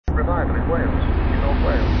survival in Wales, in North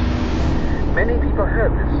Wales. Many people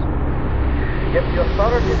heard this, yet the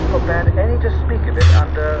authorities forbade any to speak of it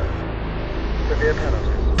under severe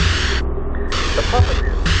penalties. The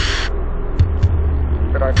prophecies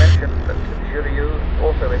that I mentioned that Jurieu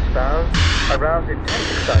also espoused aroused intense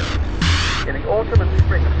excitement. In the autumn and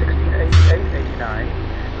spring of 1688-89,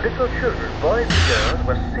 little children, boys and girls,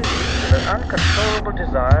 were seized with an uncontrollable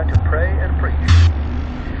desire to pray and preach.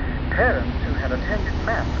 Parents who had attended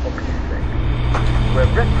Mass for peace sake were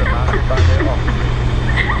reprimanded by their offspring.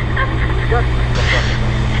 Judgments were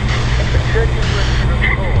prophesied. The churches were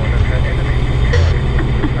restored and her enemies destroyed,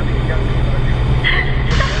 and the young people and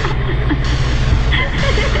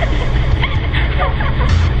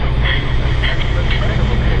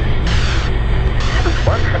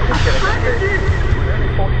one particular case was only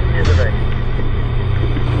 14 years of age.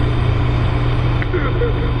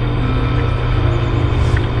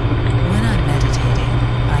 When I'm meditating,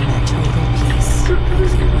 I'm at total peace. I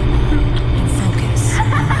clear my mind and focus on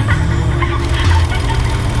my inner world.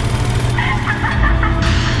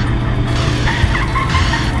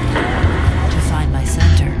 To find my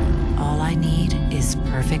center, all I need is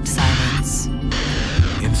perfect silence.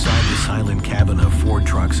 Inside the silent cabin of Ford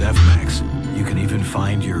Trucks F-Max, you can even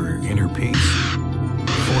find your inner peace.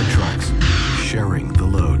 Ford Trucks, sharing the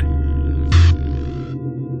load.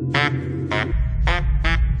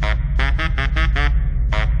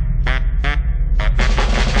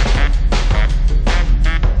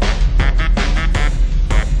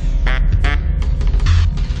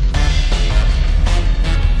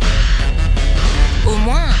 Au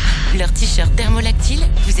moins, leur t-shirt thermolactyle,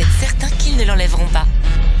 vous êtes certain qu'ils ne l'enlèveront pas.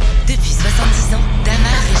 Depuis 70 ans,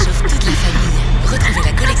 Damar réchauffe toute la famille. Retrouvez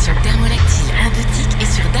la collection thermolactyle en boutique et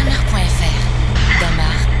sur damar.fr.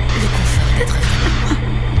 Damar, le confort d'être vraiment moi.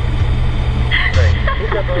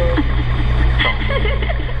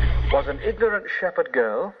 Was an ignorant shepherd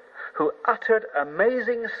girl who uttered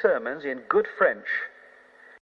amazing sermons in good French